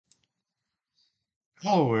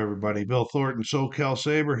Hello, everybody. Bill Thornton, SoCal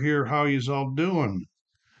Saber here. How yous all doing?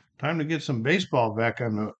 Time to get some baseball back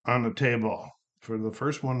on the table. For the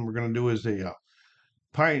first one, we're going to do is the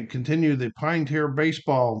continue the Pine Tier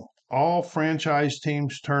Baseball All Franchise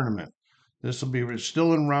Teams Tournament. This will be we're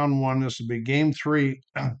still in round one. This will be Game 3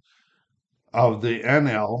 of the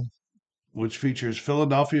NL, which features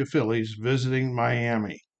Philadelphia Phillies visiting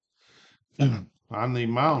Miami. On the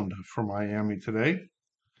mound for Miami today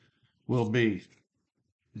will be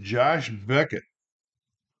Josh Becket.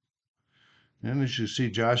 And as you see,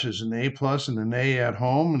 Josh is an A plus and an A at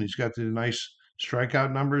home, and he's got the nice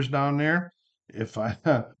strikeout numbers down there. If I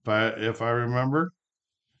if I remember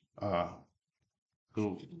uh,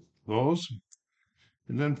 those,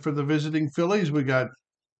 and then for the visiting Phillies, we got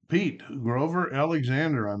Pete Grover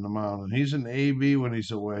Alexander on the mound, and he's an AB when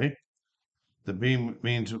he's away. The B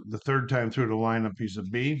means the third time through the lineup, he's a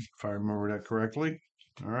B, if I remember that correctly.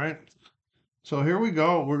 All right. So here we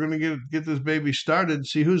go. We're going to get this baby started.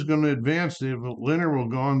 See who's going to advance. The winner will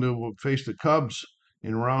go on to face the Cubs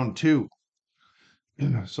in round 2.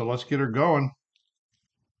 So let's get her going.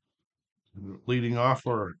 Leading off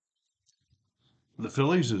for the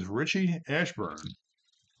Phillies is Richie Ashburn.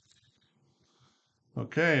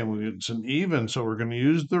 Okay, and it's an even, so we're going to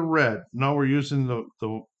use the red. No, we're using the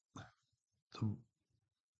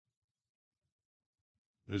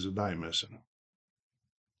there's a die missing.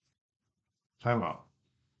 Timeout.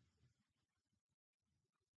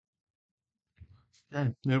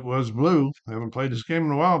 It was blue. I haven't played this game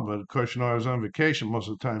in a while, but of course, I was on vacation most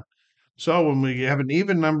of the time. So when we have an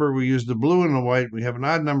even number, we use the blue and the white. We have an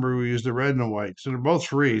odd number, we use the red and the white. So they're both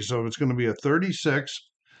free. So it's going to be a 36.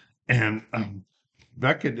 And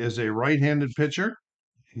Beckett is a right-handed pitcher.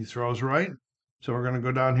 He throws right. So we're going to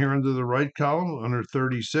go down here into the right column under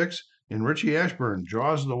 36. And Richie Ashburn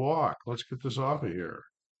draws the walk. Let's get this off of here.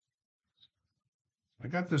 I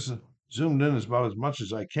got this zoomed in about as much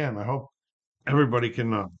as I can. I hope everybody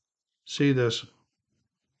can see this.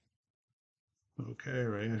 Okay,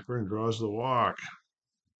 right. Ashburn draws the walk.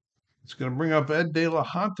 It's going to bring up Ed De La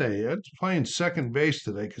Hante. Ed's playing second base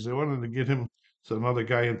today because they wanted to get him another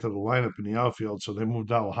guy into the lineup in the outfield. So they moved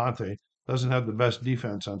De La Hante. Doesn't have the best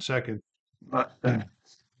defense on second. But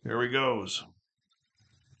here he goes.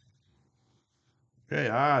 Okay,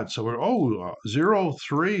 odd. So we're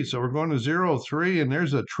 0-3. So we're going to 0-3, and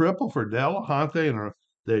there's a triple for De La Hante, and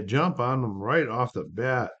they jump on them right off the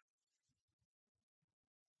bat.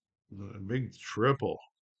 A big triple.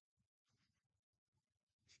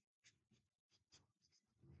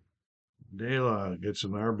 De La gets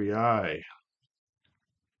an RBI.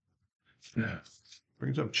 Yeah.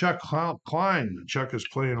 Brings up Chuck Klein. Chuck is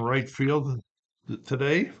playing right field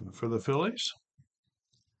today for the Phillies.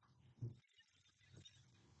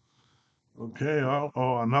 Okay,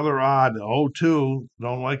 another odd 0-2.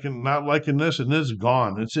 Don't like it, not liking this, and this is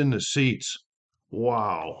gone. It's in the seats.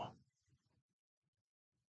 Wow.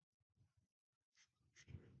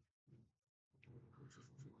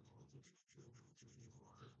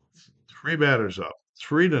 Three batters up.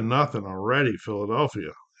 3-0 already, Philadelphia,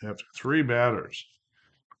 after three batters.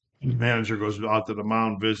 The manager goes out to the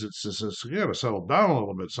mound, visits, and says, "You got to settle down a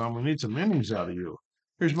little bit, son. We need some innings out of you."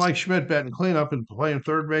 Here's Mike Schmidt batting cleanup and playing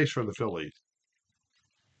third base for the Phillies.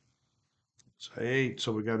 It's 8,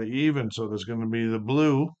 so we got an even. So there's going to be the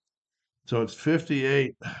blue. So it's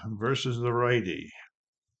 58 versus the righty.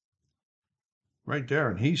 Right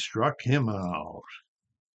there, and he struck him out.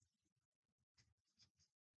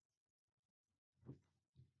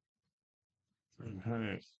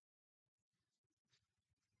 Okay.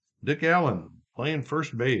 Dick Allen playing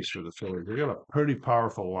first base for the Phillies. They got a pretty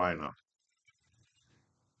powerful lineup.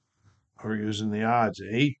 We're using the odds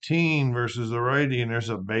 18 versus the righty, and there's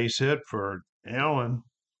a base hit for Allen.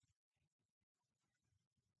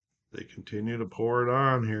 They continue to pour it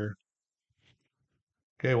on here.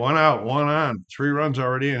 Okay, one out, one on, 3 runs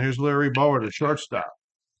already, and here's Larry Bower, the shortstop.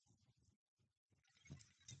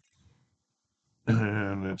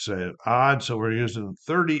 And it's an odd, so we're using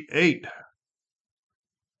 38.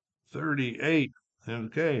 38.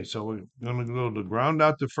 Okay, so we're going to go to ground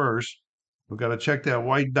out to first. We've got to check that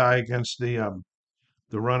white die against the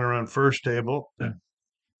runner on first table.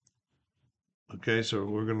 Okay, so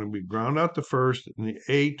we're going to be ground out to first in the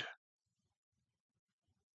 8.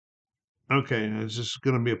 Okay, and it's just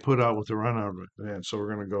going to be a put out with the run out. And so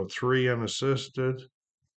we're going to go 3 unassisted,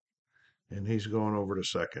 and he's going over to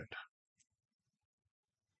second.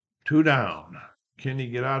 2 down. Can he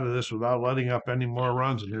get out of this without letting up any more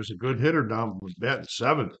runs? And there's a good hitter down with batting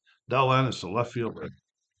 7th. Del Ennis, the left fielder.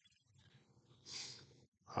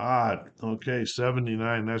 Odd. Okay,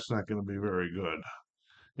 79. That's not going to be very good.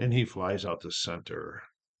 And he flies out to center.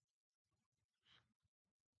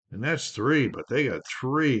 And that's three, but they got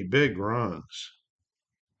three big runs.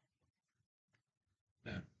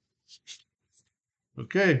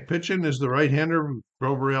 Okay, pitching is the right-hander,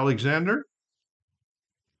 Grover Alexander.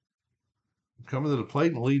 Coming to the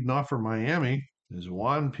plate and leading off for Miami is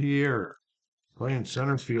Juan Pierre, playing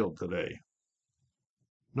center field today.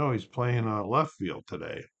 No, he's playing left field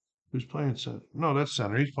today. Who's playing center? No, that's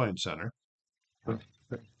center. He's playing center. Okay,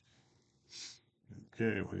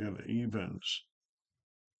 we got the evens.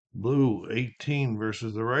 Blue 18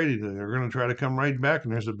 versus the righty. They're going to try to come right back,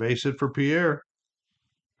 and there's a base hit for Pierre.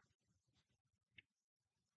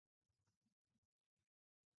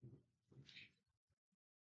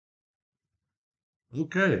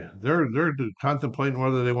 Okay, they're contemplating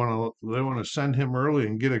whether they want to send him early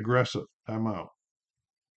and get aggressive. I'm out.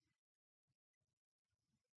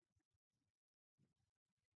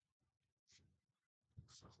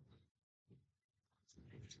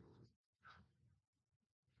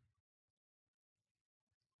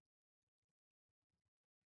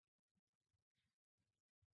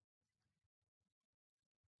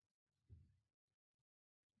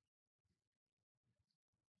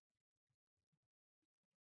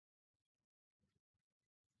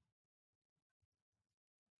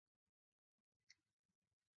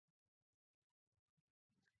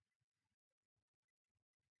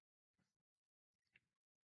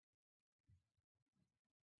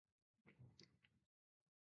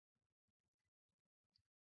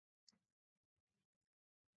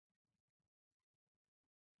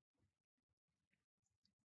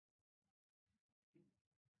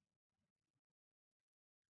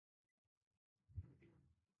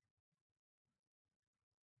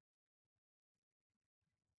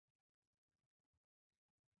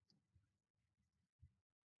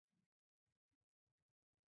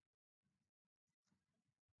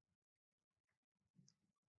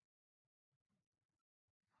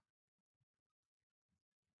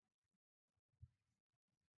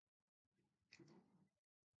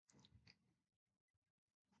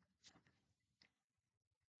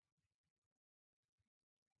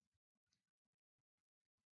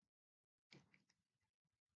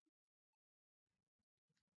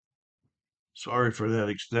 Sorry for that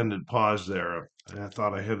extended pause there. I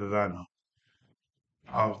thought I hit it on.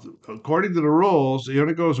 According to the rules, he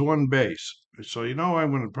only goes one base. So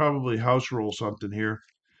I'm going to probably house rule something here.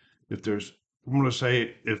 If there's, I'm going to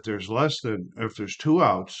say if there's two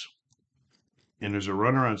outs and there's a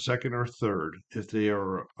runner on second or third, if they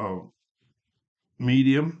are a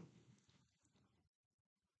medium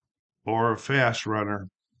or a fast runner,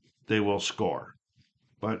 they will score.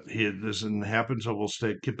 But it doesn't happen, so we'll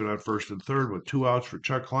keep it on first and third with two outs for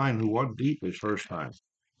Chuck Klein, who won deep his first time.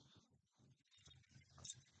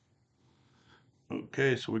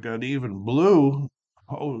 Okay, so we got even blue.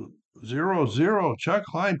 Oh, 0-0. Chuck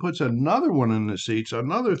Klein puts another one in the seats,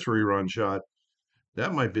 another three-run shot.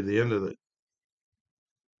 That might be the end of it.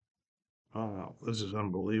 Oh, this is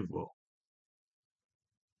unbelievable.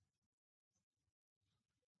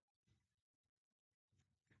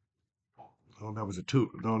 Oh, that was a two.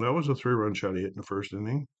 No, that was a three-run shot he hit in the first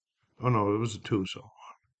inning. Oh no, it was a two. So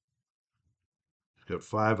he's got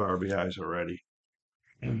 5 RBIs already.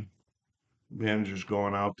 Manager's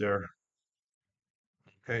going out there.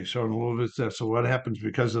 Okay, so in a little bit that. So what happens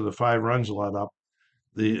because of the 5 runs let up?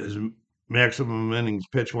 His maximum innings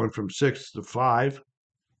pitch went from 6 to 5,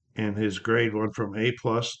 and his grade went from A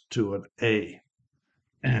plus to an A.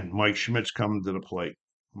 And Mike Schmidt's coming to the plate.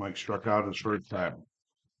 Mike struck out his first time.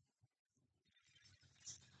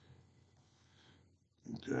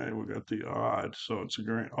 Okay, we got the odds. So it's a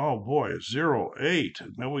great. Oh boy,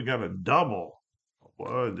 0-8. Now we got a double.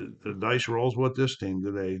 Well, the dice rolls with this team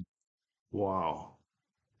today. Wow.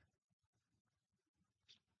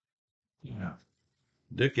 Yeah.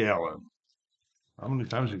 Dick Allen. How many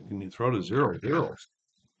times can you throw to 0-0?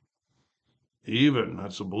 Even.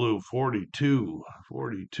 That's a blue. 42.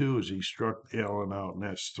 42 as he struck Allen out, and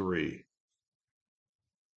that's 3.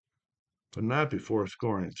 But not before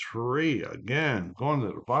scoring 3 again. Going to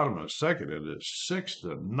the bottom of the second, it is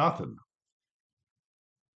 6-0.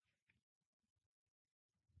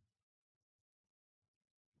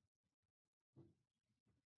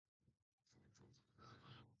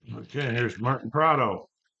 Okay, here's Martin Prado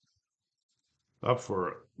up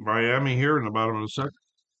for Miami here in the bottom of the second.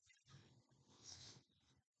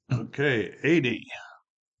 Okay, 80.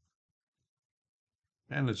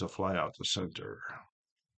 And it's a fly out to center.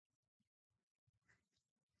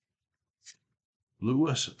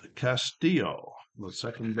 Luis Castillo, the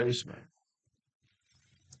second baseman.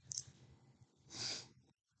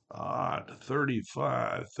 Odd,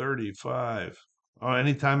 35, 35. Oh,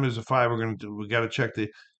 anytime there's a 5, we got to check if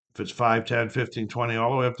it's 5, 10, 15, 20,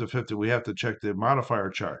 all the way up to 50, we have to check the modifier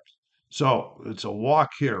chart. So it's a walk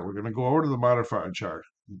here. We're going to go over to the modifier chart.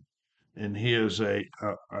 And here's an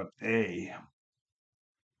A.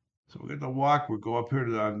 So we get the walk, we go up here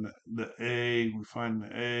to the A, we find the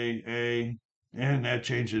A, and that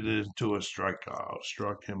changes it into a strikeout.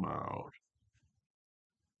 Struck him out.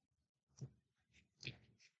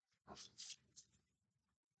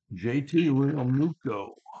 JT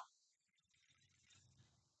Realmuto.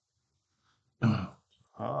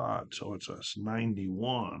 Odd, so it's a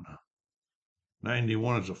 91.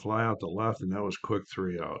 91 is a fly out the left, and that was quick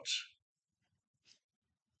 3 outs.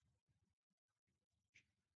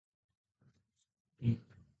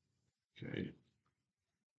 Okay.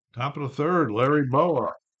 Top of the third, Larry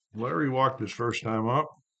Boa. Larry walked his first time up.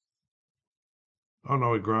 Oh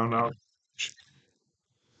no, he ground out.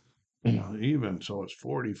 Even, so it's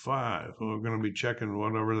 45. We're going to be checking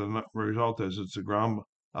whatever the result is. It's the ground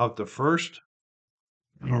out the first.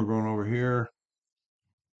 And we're going over here.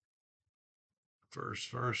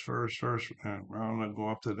 First. And round and go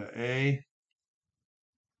up to the A.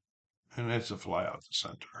 And it's a fly out the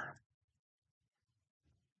center.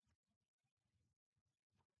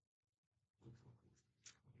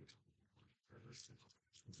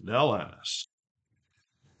 Del Ennis.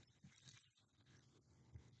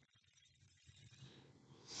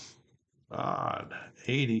 Odd.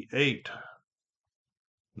 88.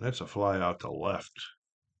 That's a fly out to left.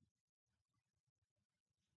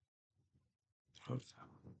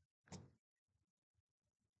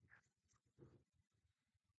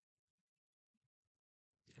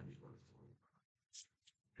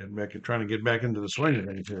 Getting back and trying to get back into the swing of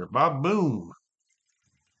things here. Bob Boone.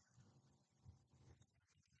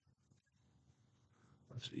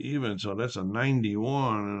 It's even, so that's a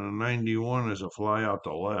 91, and a 91 is a fly out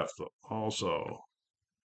to left also.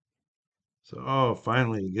 So, oh,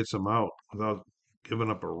 finally he gets him out without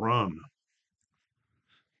giving up a run.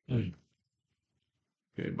 Okay,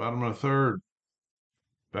 bottom of the third.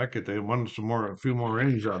 Beckett, they wanted a few more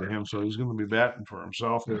innings out of him, so he's going to be batting for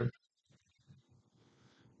himself here.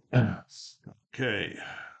 Okay,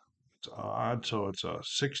 it's odd, so it's a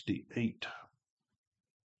 68.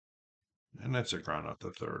 And that's a ground out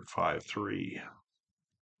the third, 5-3.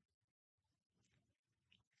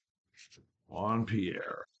 Juan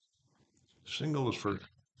Pierre. Single is for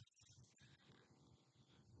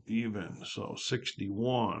even, so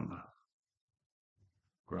 61.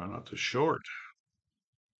 Ground out to short.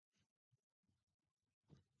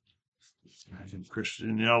 And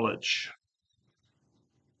Christian Yelich.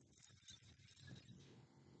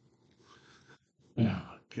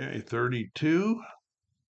 Okay, 32.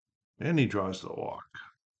 And he draws the walk.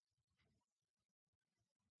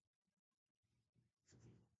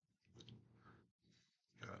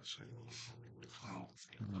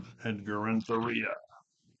 Edgar Renteria.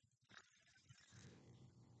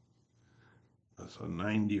 That's a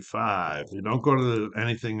 95. We don't go to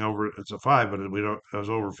anything over. It's a 5, but we don't. It was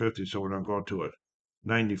over 50, so we don't go to it.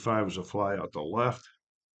 95 is a fly out the left.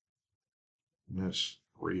 And that's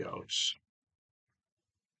 3 outs.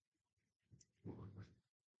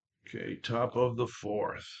 Okay, top of the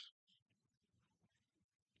fourth.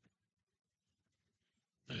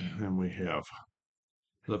 And we have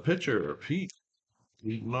the pitcher, Pete,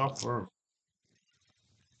 leading off for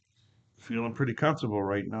feeling pretty comfortable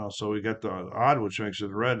right now. So we got the odd, which makes it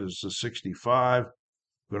red, is the 65.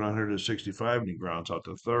 Go down here to 65, and he grounds out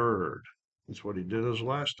the third. That's what he did his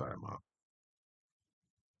last time up.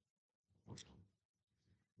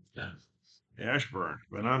 Ashburn,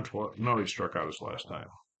 been on 12. No, he struck out his last time.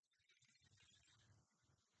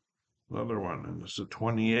 Another one, and it's a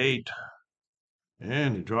 28.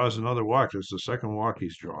 And he draws another walk. That's the second walk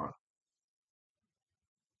he's drawn.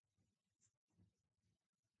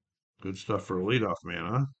 Good stuff for a leadoff man,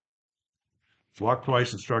 huh? Walked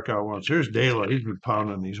twice and struck out once. Here's Dela. He's been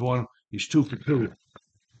pounding. He's 2 for 2.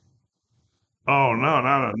 Oh, no,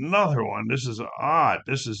 not another one. This is odd.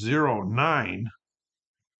 This is 0-9.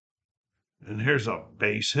 And here's a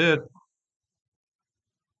base hit.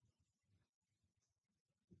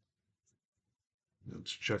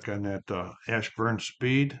 Let's check on that Ashburn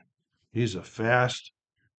speed. He's a fast.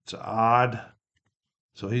 It's odd.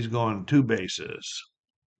 So he's going 2 bases.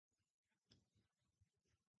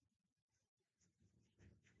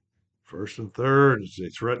 First and third as they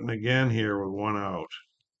threaten again here with 1 out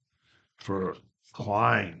for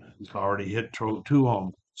Klein. He's already hit 2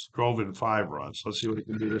 home, drove in 5 runs. Let's see what he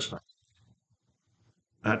can do this time.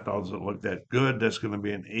 That doesn't look that good. That's going to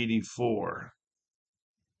be an 84.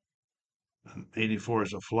 84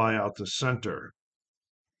 is a fly out to center.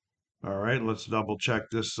 All right, let's double check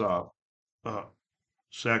this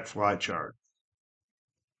sac fly chart.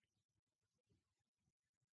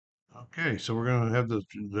 Okay, so we're gonna have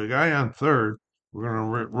the guy on third. We're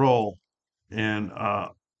gonna roll, and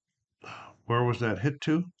where was that hit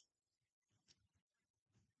to?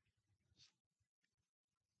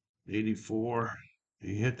 84.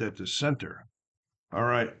 He hit that to center. All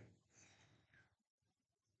right.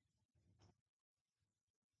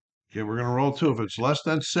 Okay, we're gonna roll two. If it's less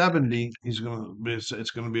than 70, it's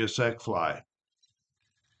gonna be a sac fly,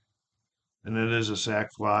 and it is a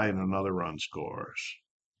sac fly, and another run scores.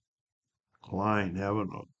 Klein having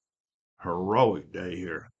a heroic day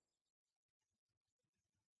here.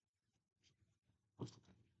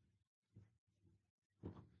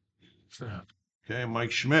 Okay,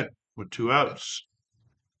 Mike Schmidt with 2 outs.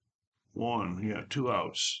 One, he got 2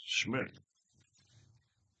 outs. Schmidt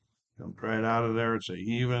comes right out of there. It's a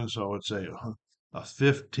even, so it's a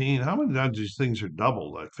 15. How many times these things are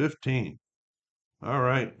doubled? Like 15. All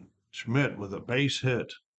right, Schmidt with a base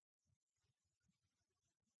hit.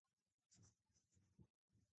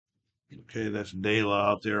 Okay, that's Dela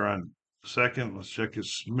out there on second. Let's check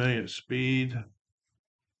his speed.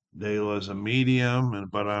 Dela's a medium,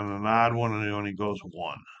 but on an odd one, he only goes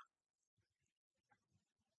one.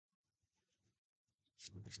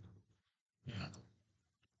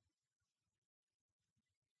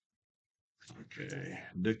 Okay,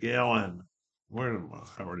 Dick Allen. Where am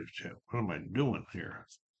I? Already checked. What am I doing here?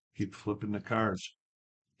 Keep flipping the cards.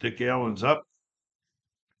 Dick Allen's up.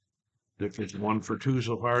 Dick is 1 for 2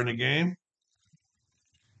 so far in the game.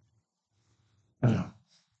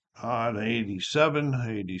 Odd 87.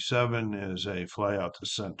 87 is a fly out to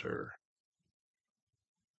center.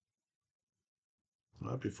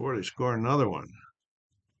 Not before they score another one.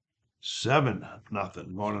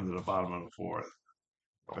 7-0 going into the bottom of the fourth.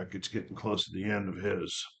 Beckett's getting close to the end of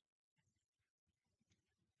his.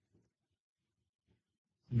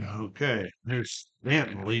 Okay, here's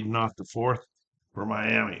Stanton leading off the fourth for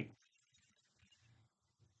Miami.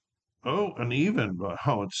 Oh, an even, but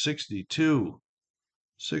it's 62.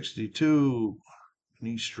 62, and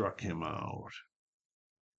he struck him out.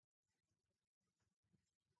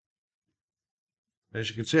 As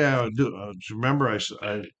you can see, remember I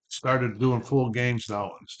started doing full games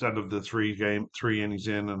now instead of the 3 innings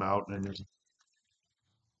in and out.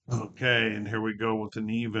 Okay, and here we go with an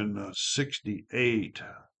even 68.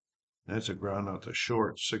 That's a ground out to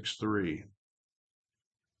short, 6-3.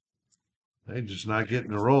 They just not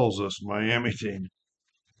getting the rolls, this Miami team.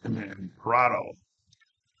 And Prado.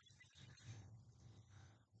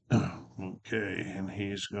 Okay, and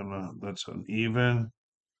that's an even.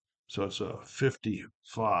 So it's a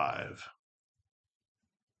 55.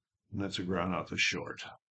 And that's a ground out to short.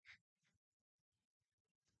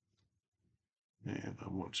 And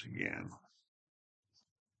once again.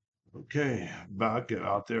 Okay, Becket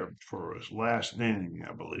out there for his last inning,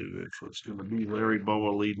 I believe it's going to be Larry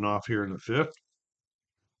Boa leading off here in the fifth.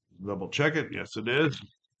 Double check it. Yes, it is.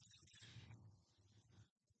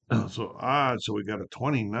 So odd. So we got a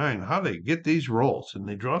 29. How do they get these rolls? And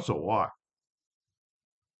they draw us a walk.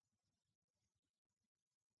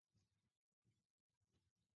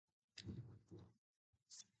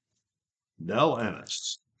 Del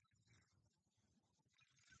Ennis.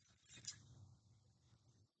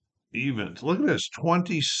 Even. Look at this.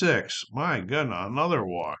 26. My goodness, another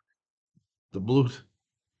walk. The Blues.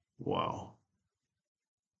 Wow.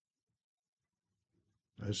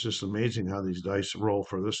 It's just amazing how these dice roll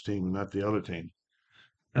for this team and not the other team.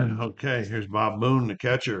 Okay, here's Bob Boone, the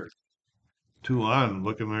catcher. 2 on,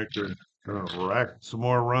 looking like they're gonna rack some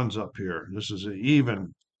more runs up here. This is an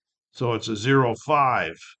even, so it's a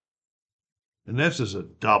 0-5, and this is a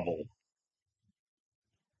double.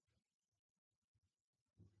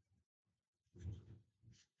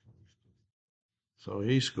 So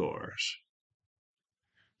he scores,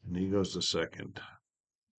 and he goes to second,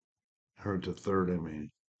 or to third. I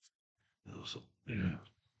mean, yeah.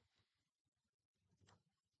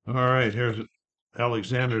 All right, here's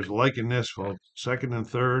Alexander's liking this, folks. Second and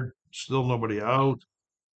third, still nobody out.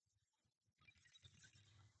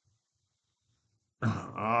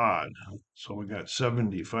 Odd. So we got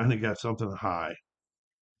 70. Finally got something high.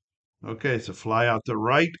 Okay, it's a fly out to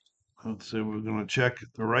right. Let's see, we're going to check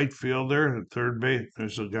the right fielder at third base.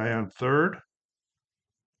 There's a guy on third.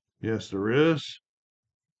 Yes, there is.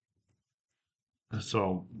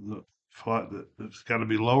 So it's got to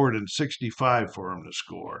be lower than 65 for him to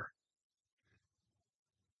score.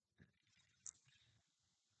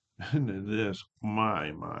 And it is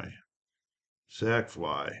my sac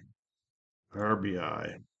fly,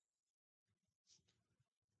 RBI.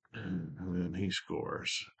 And then he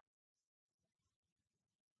scores.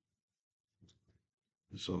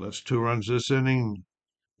 So that's 2 runs this inning.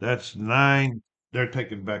 That's 9. They're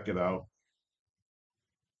taking Beckett out.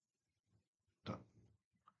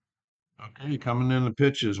 Okay, coming in the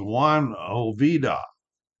pitch is Juan Ovida.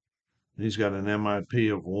 He's got an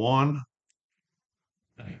MIP of 1.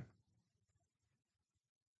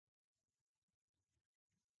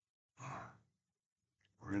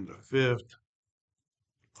 We're in the 5th.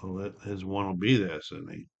 Well, his 1 will be this,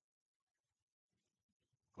 isn't he?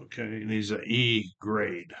 Okay, and he's an E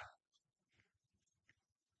grade.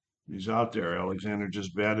 He's out there. Alexander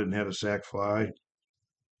just batted and had a sac fly.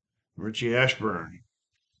 Richie Ashburn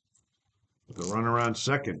with a runner on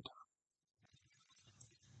second.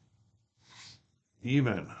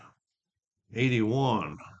 Even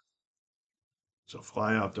 81. It's a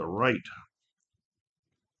fly out to right.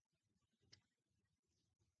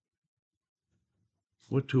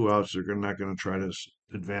 With 2 outs, they're not going to try to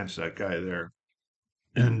advance that guy there.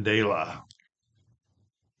 And De La.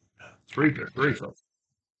 3 for 3.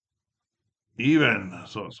 Even.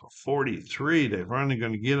 So it's a 43. They're finally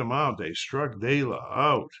going to get him out. They struck De La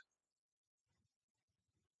out.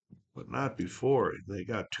 But not before. They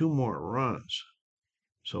got 2 more runs.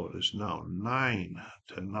 So it is now 9-0.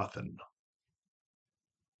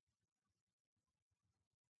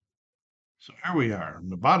 So here we are in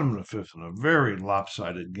the bottom of the 5th in a very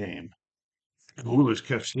lopsided game. Luis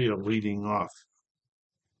Castillo leading off.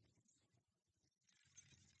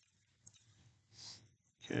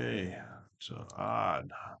 Okay, so odd.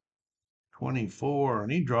 24,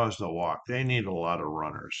 and he draws the walk. They need a lot of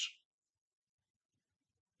runners.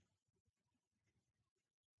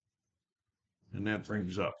 And that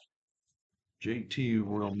brings up JT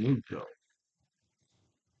Realmuto.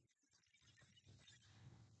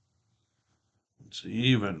 It's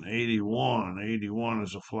even 81. 81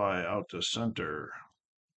 is a fly out to center.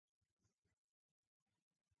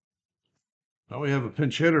 Now we have a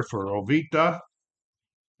pinch hitter for Ovita.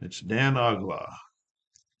 It's Dan Ugla.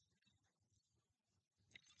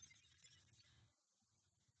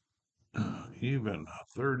 Even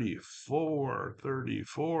 34.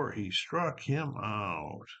 34. He struck him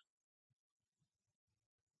out.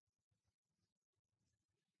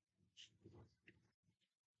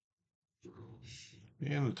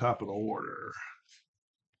 In the top of the order,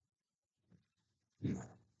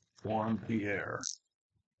 Juan Pierre.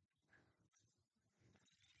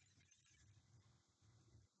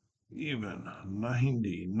 Even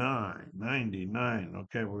 99. 99.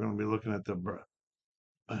 Okay, we're going to be looking at the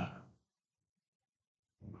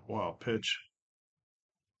wild pitch.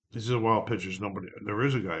 This is a wild pitch. There's nobody. There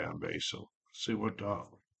is a guy on base. So let's see what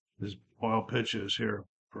his wild pitch is here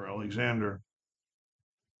for Alexander.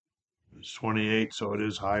 It's 28, so it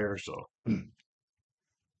is higher. So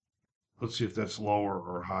let's see if that's lower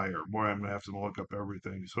or higher. Boy, I'm gonna have to look up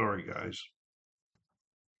everything. Sorry, guys.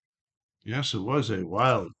 Yes, it was a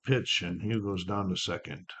wild pitch, and he goes down to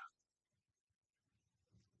second.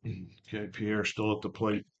 Okay, Pierre still at the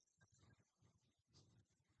plate.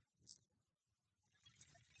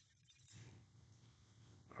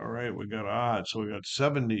 All right, we got odd. So we got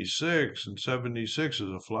 76, and 76 is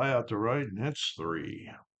a fly out to right, and that's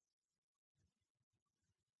 3.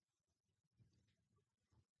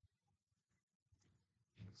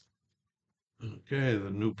 Okay,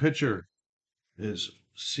 the new pitcher is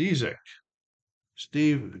Cizek,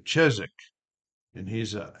 Steve Chezik, and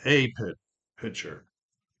he's a pitcher.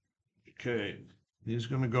 Okay, he's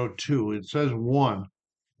going to go 2. It says 1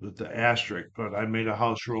 with the asterisk, but I made a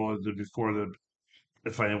house rule before that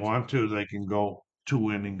if I want to, they can go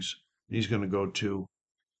 2 innings. He's going to go 2.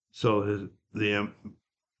 So the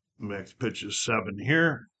next pitch is 7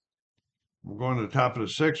 here. We're going to the top of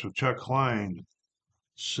the 6th with Chuck Klein.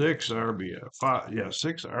 6 RBI,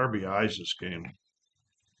 6 RBIs this game.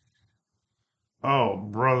 Oh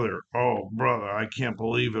brother, I can't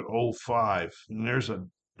believe it. 05, and there's a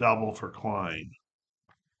double for Klein.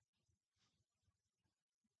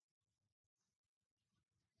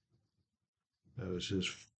 That was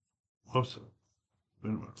his. Whoops,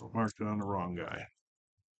 marked it on the wrong guy.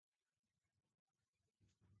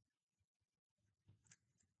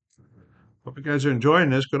 Hope you guys are enjoying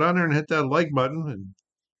this. Go down there and hit that like button, and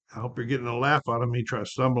I hope you're getting a laugh out of me trying to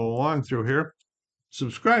stumble along through here.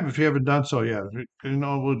 Subscribe if you haven't done so yet.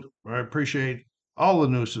 I appreciate all the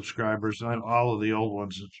new subscribers and all of the old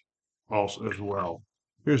ones also as well.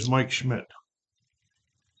 Here's Mike Schmidt.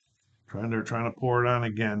 They're trying to pour it on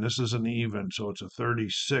again. This is an even, so it's a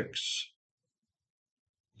 36.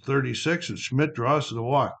 36, and Schmidt draws to the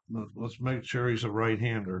walk. Let's make sure he's a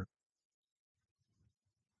right-hander.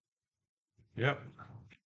 Yep.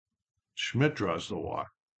 Schmidt draws the walk.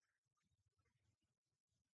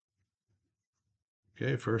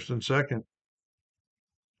 Okay, first and second.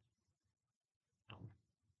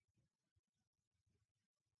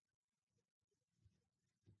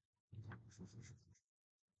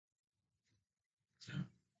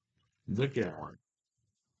 Look at one.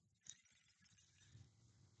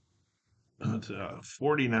 It's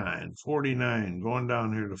 49, 49, going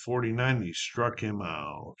down here to 49. He struck him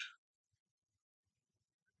out.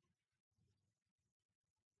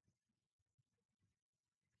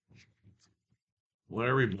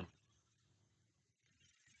 Larry,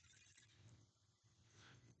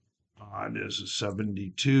 odd is a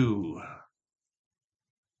 72.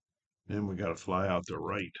 And we got to fly out the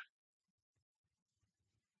right.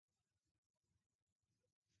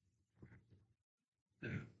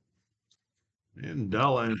 And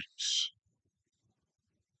Dellens.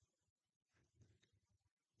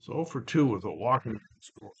 So for 2 with a walking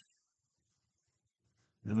score.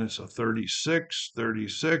 And it's a 36,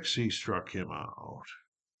 36. He struck him out.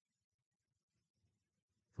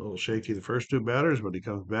 A little shaky the first 2 batters, but he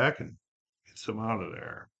comes back and gets him out of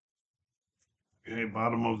there. Okay,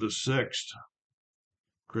 bottom of the 6th.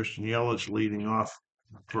 Christian Yelich leading off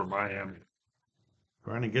for Miami.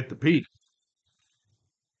 Trying to get the Pete.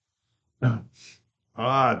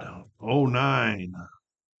 Odd, 09.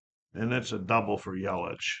 And that's a double for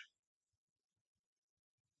Yelich.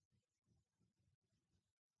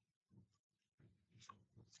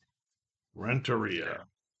 Renteria.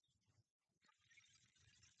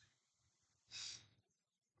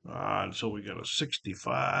 So we got a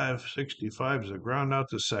 65. 65 is a ground out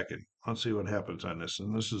to second. Let's see what happens on this.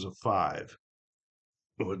 And this is a 5.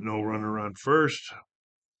 With no runner on first.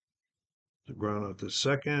 The ground out to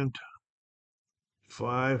second.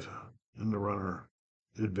 5. And the runner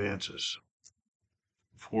advances.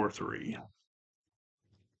 4-3.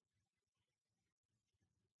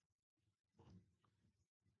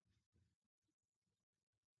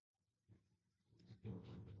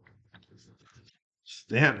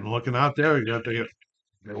 Stanton looking out there.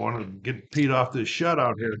 They want to get Pete off this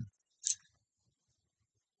shutout here.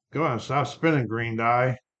 Go on, stop spinning, green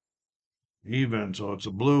die. Even, so it's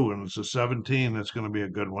a blue and it's a 17. That's going to be a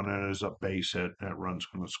good one. And it is a base hit. That run's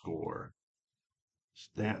going to score.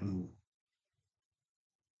 Stanton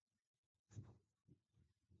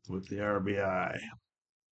with the RBI.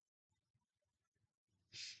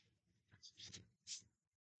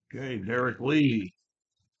 Okay, Derek Lee.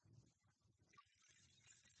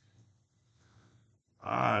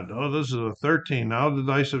 Oh, this is a 13. Now the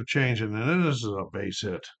dice have changed, and then this is a base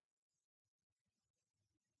hit.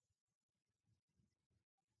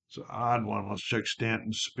 It's an odd one. Let's check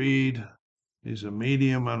Stanton's speed. He's a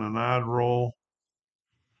medium on an odd roll,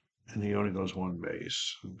 and he only goes 1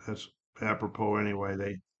 base. That's apropos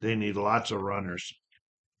anyway. They need lots of runners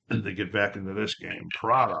to get back into this game.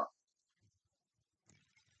 Prada.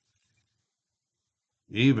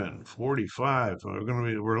 Even 45.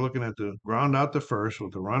 We're looking at the ground out the first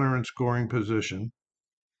with the runner in scoring position.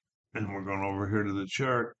 And we're going over here to the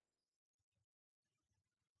chart.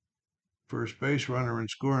 First base runner in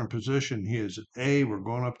scoring position. He is A. We're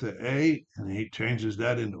going up to A, and he changes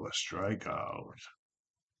that into a strikeout.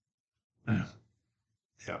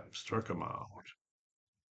 Yep, struck him out.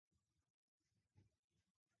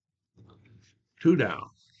 2 down.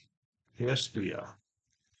 Hestia.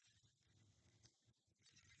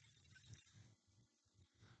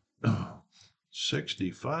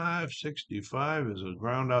 65. 65 is a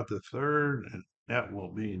ground out the third, and that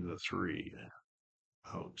will be the 3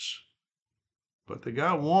 outs. But they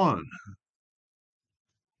got 1.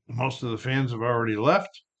 Most of the fans have already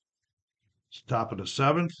left. It's top of the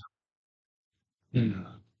 7th.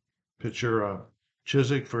 Pitcher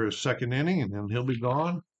Chiswick for his second inning, and then he'll be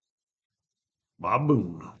gone. Bob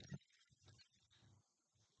Boone.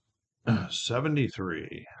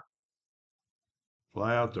 73.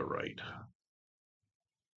 Fly out the right.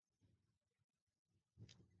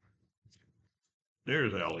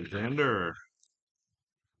 There's Alexander.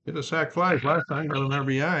 Hit a sac fly last time, got an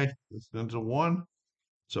RBI. It's a 1.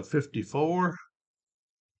 It's a 54.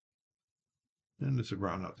 And it's a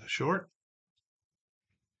ground out to short.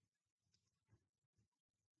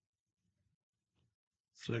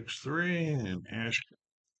 6-3, and Ash.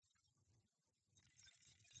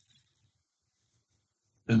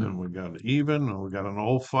 And then we got an even, and we got an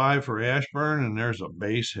 0-5 for Ashburn, and there's a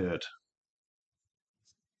base hit.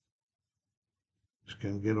 Just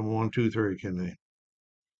can get them 1, 2, 3, can they?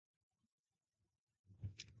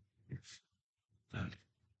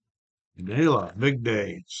 Dela, big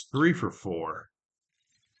day. It's 3 for 4.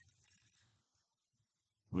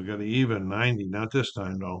 We got an even 90, not this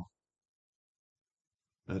time though.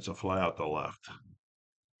 That's a fly out the left.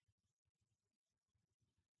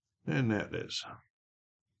 And that is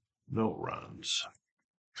no runs.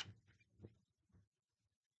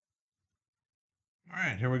 All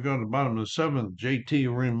right, here we go to the bottom of the seventh. JT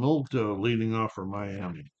Realmuto leading off for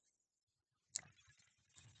Miami.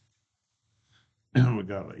 And we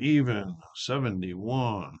got an even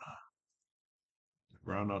 71.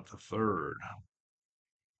 Round out the third.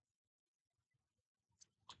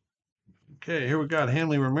 Okay, here we got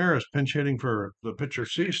Hanley Ramirez pinch hitting for the pitcher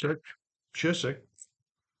Chiswick.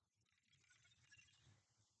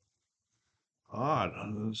 Odd.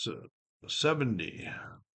 It's a 70.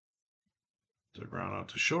 To ground out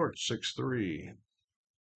to short, 6-3.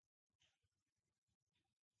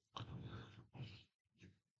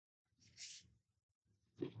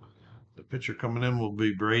 The pitcher coming in will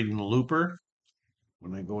be Braden Looper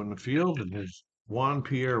when they go in the field, and there's Juan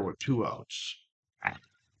Pierre with 2 outs.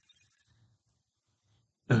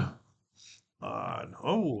 Odd.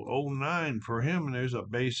 Oh, 09 for him, and there's a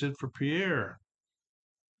base hit for Pierre.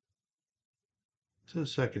 It's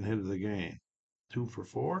his second hit of the game. 2 for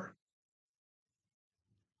 4.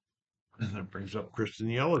 And that brings up Kristen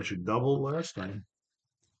Yelich, who doubled last time.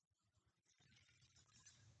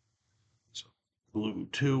 So blue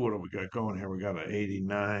 2. What do we got going here? We got an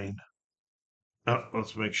 89. Oh,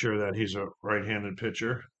 let's make sure that he's a right-handed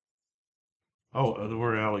pitcher. Oh,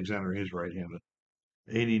 we're Alexander. He's right-handed.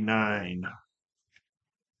 89.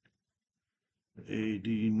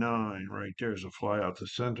 89. Right there's a fly out to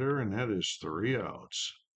center, and that is 3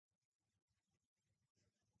 outs.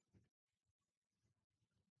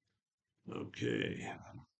 Okay.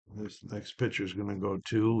 This next pitcher is going to go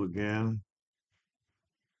 2 again.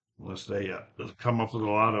 Unless they come up with a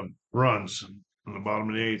lot of runs in the bottom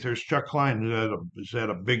of the 8th. There's Chuck Klein, who's had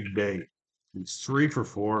a big day. He's 3 for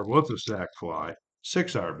 4 with a sac fly,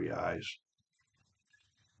 6 RBIs.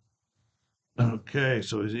 Okay,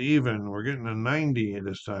 so he's even. We're getting a 90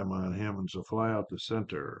 this time on him, and it's a fly out the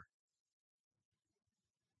center.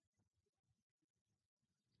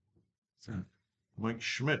 Mike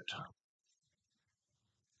Schmidt.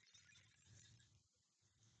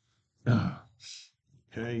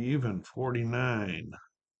 Okay, even 49.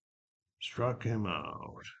 Struck him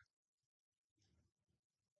out.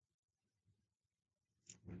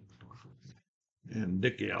 And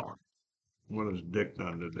Dick Allen. What has Dick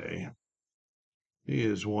done today? He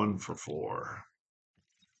is 1 for 4.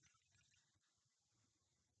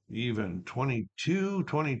 Even 22.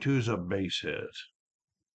 22 is a base hit.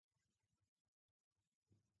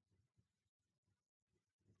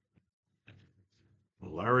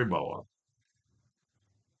 Larry Boa.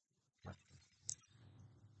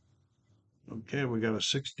 Okay, we got a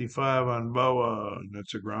 65 on Boa.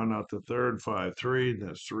 That's a ground out to third, 5-3.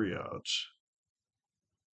 That's 3 outs.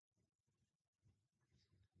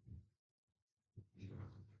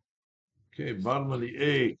 Okay, bottom of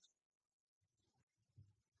the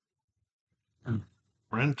 8th.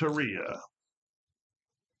 Renteria.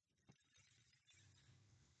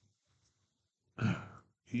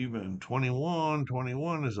 Even 21.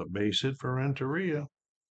 21 is a base hit for Renteria.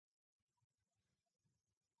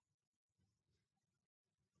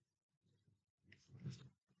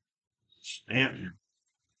 Stanton.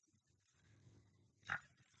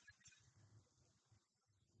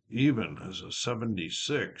 Even is a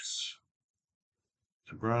 76.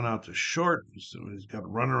 To ground out to short. So he's got a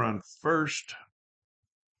runner on first.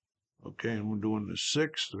 Okay, and we're doing the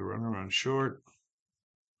 6th, the runner on short.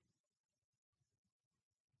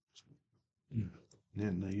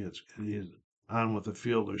 And he is on with the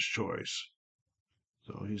fielder's choice.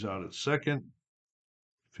 So he's out at second.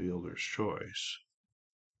 Fielder's choice.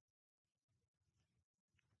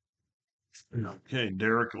 Okay,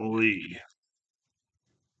 Derek Lee.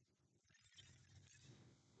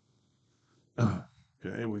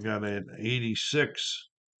 Okay, we got an 86.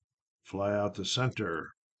 Fly out to center.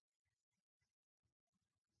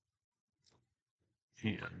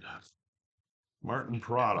 And Martin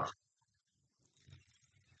Prada.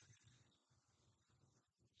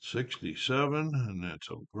 67, and that's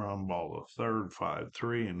a ground ball to third,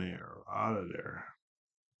 5-3, and they are out of there.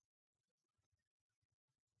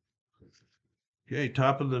 Okay,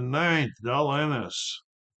 top of the 9th, Del Ennis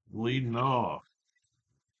leading off.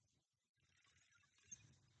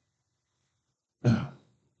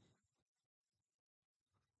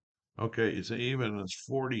 Okay, it's even. It's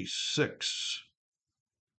 46.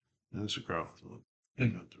 That's a crowd. Where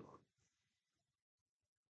am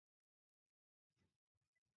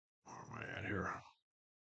I at here?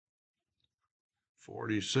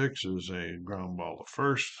 46 is a ground ball to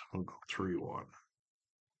first. We'll go 3-1.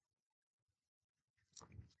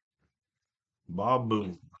 Bob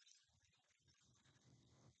Boone.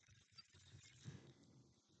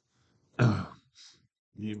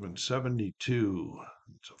 Even 72.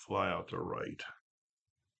 It's a fly out to right.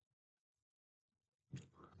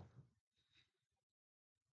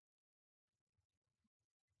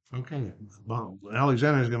 Okay. Well,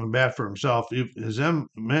 Alexander is going to bat for himself. If his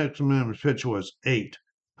maximum pitch was 8.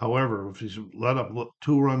 However, if he's let up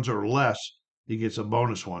 2 runs or less, he gets a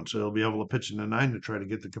bonus one. So he'll be able to pitch in the 9 to try to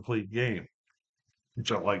get the complete game,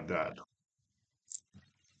 which I like that.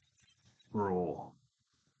 Roll.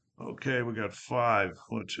 Okay, we got 5,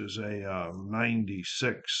 which is a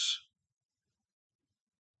 96.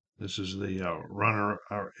 This is the runner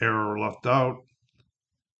error left out.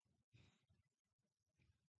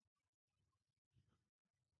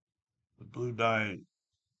 The blue die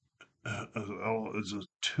is a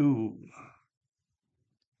 2.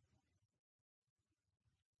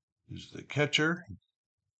 Is the catcher.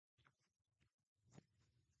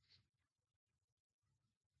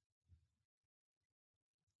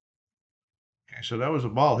 Okay, so that was a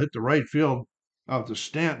ball hit the right field out to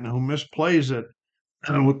Stanton, who misplays it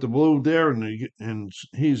with the blue there, and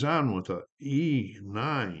he's on with a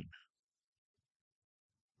E9,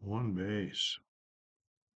 1 base.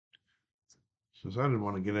 Says I didn't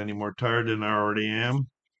want to get any more tired than I already am.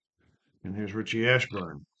 And here's Richie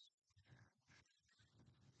Ashburn.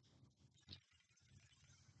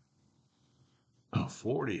 Oh,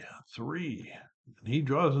 43. And he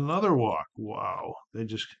draws another walk. Wow.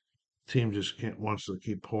 Team just can't wants to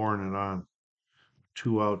keep pouring it on.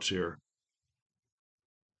 2 outs here.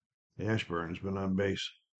 Ashburn's been on base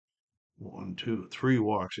 1, 2, 3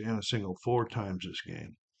 walks and a single 4 times this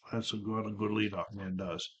game. That's what a good leadoff man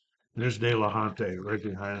does. There's De La Hante right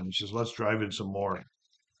behind him. He says, let's drive in some more.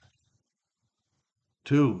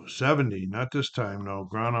 270, not this time, no.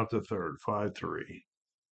 Ground out to third, 5-3.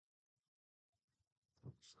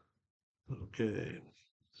 Okay.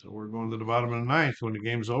 So we're going to the bottom of the 9th. When the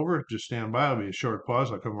game's over, just stand by. It'll be a short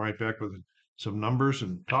pause. I'll come right back with some numbers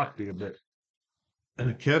and talk to you a bit.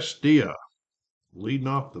 And Castilla leading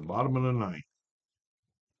off the bottom of the 9th.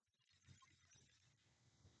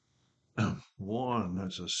 1,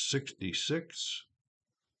 that's a 66.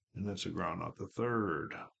 And that's a ground out the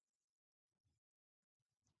third.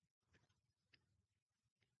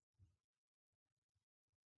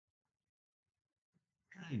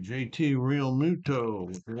 Okay, JT Real Muto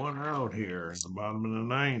with 1 out here in the bottom of the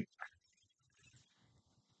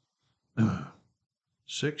 9th.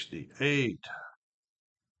 68.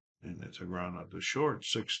 And it's a ground out to short,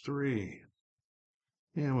 6-3.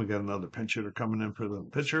 And we got another pinch hitter coming in for the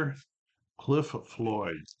pitcher, Cliff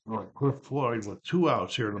Floyd. Cliff Floyd with 2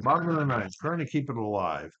 outs here in the bottom of the 9th, trying to keep it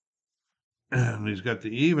alive. And he's got the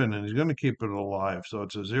even, and he's going to keep it alive. So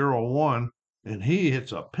it's a 0-1. And he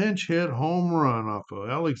hits a pinch hit home run off of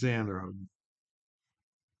Alexander.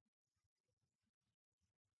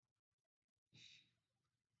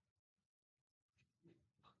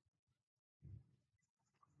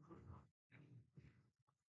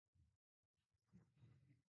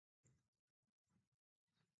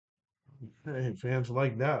 Hey, fans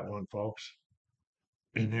like that one, folks.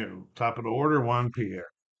 In here, top of the order, Juan Pierre.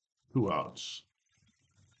 2 outs.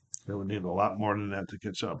 They would need a lot more than that to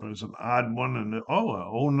catch up. It's an odd one, and a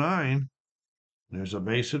 0-9. There's a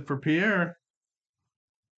base hit for Pierre.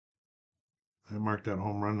 I marked that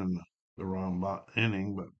home run in the wrong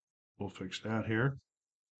inning, but we'll fix that here.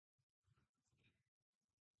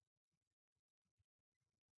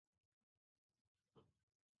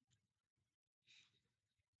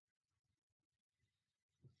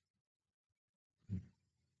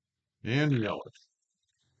 And Yelich.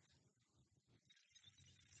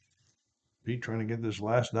 Pete trying to get this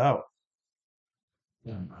last out.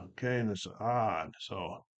 Okay, and it's odd.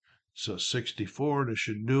 So it's a 64. This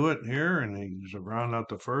should do it here, and he's a ground out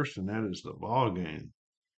the first, and that is the ball game.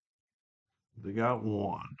 They got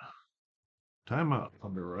 1. Timeout. I'll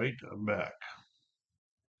be right back.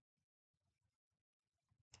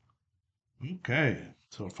 Okay,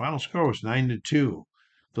 so the final score was 9-2.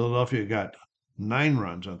 Philadelphia got 9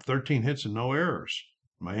 runs on 13 hits and no errors.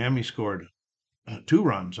 Miami scored 2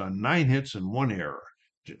 runs on 9 hits and 1 error.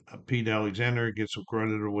 Pete Alexander gets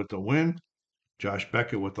credited with the win. Josh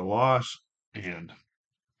Becket with the loss, and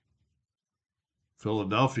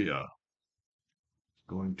Philadelphia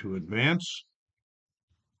going to advance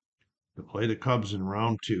to play the Cubs in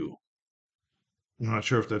round 2. I'm not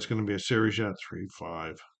sure if that's going to be a series yet. 3,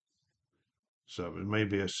 5, 7. It may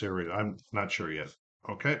be a series. I'm not sure yet.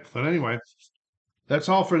 Okay, but anyway, that's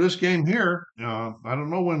all for this game here. I don't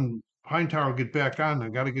know when Pine Tower will get back on. I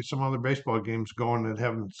got to get some other baseball games going that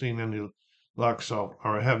haven't seen any luck. So,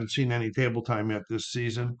 or I haven't seen any table time yet this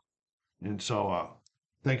season. And so,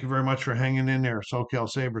 thank you very much for hanging in there. SoCal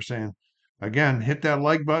Saber saying, again, hit that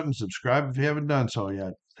like button, subscribe if you haven't done so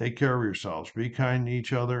yet. Take care of yourselves, be kind to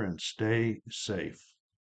each other, and stay safe.